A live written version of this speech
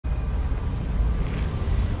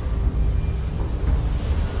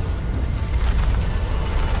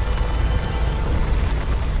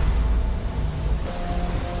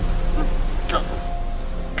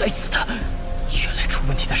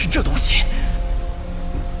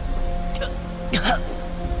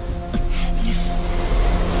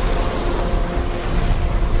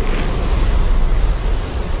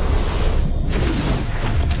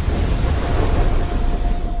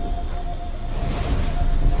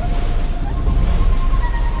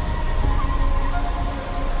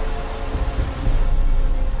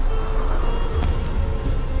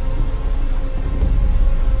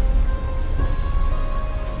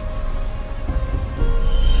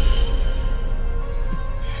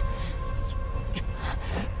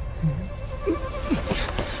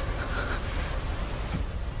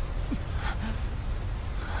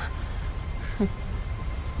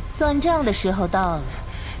算账的时候到了。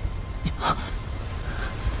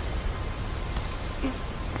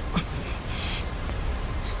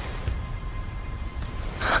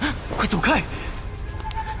快走开！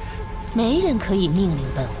没人可以命令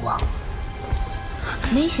本王。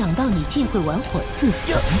没想到你竟会玩火自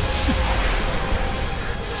焚。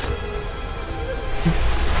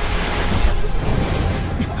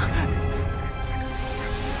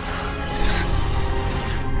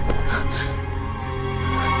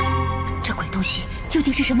这鬼东西究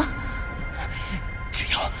竟是什么？只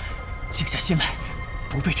要静下心来，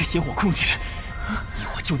不被这邪火控制，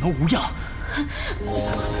我就能无恙。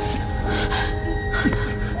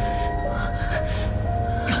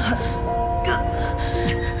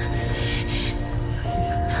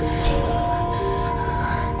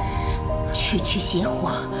区区邪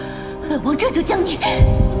火，本王这就将你。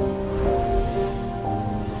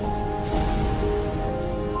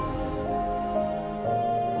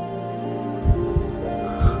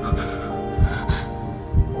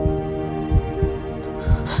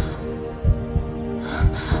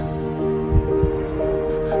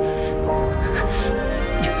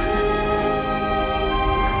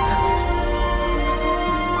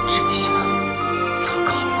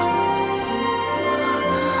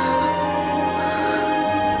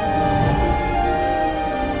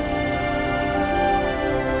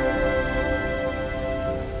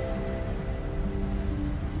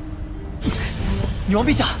女王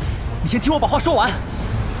陛下，你先听我把话说完。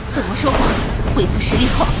本王说过，恢复实力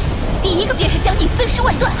后，第一个便是将你碎尸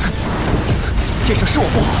万段。这事是我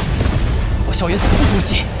不好，我萧炎死不足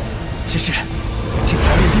惜。只是这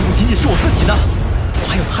条命并不仅仅是我自己的，我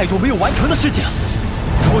还有太多没有完成的事情。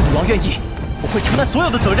如果女王愿意，我会承担所有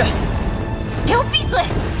的责任。给我闭嘴！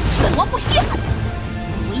本王不稀罕，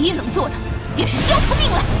唯一能做的便是交出命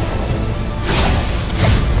来。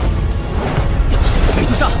美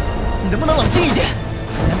杜莎，你能不能冷静一点？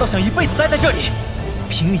难道想一辈子待在这里？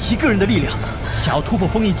凭你一个人的力量，想要突破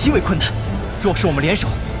封印极为困难。若是我们联手，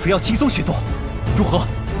则要轻松许多。如何？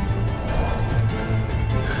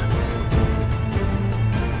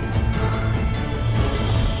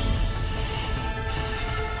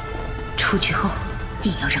出去后，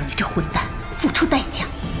定要让你这混蛋付出代价。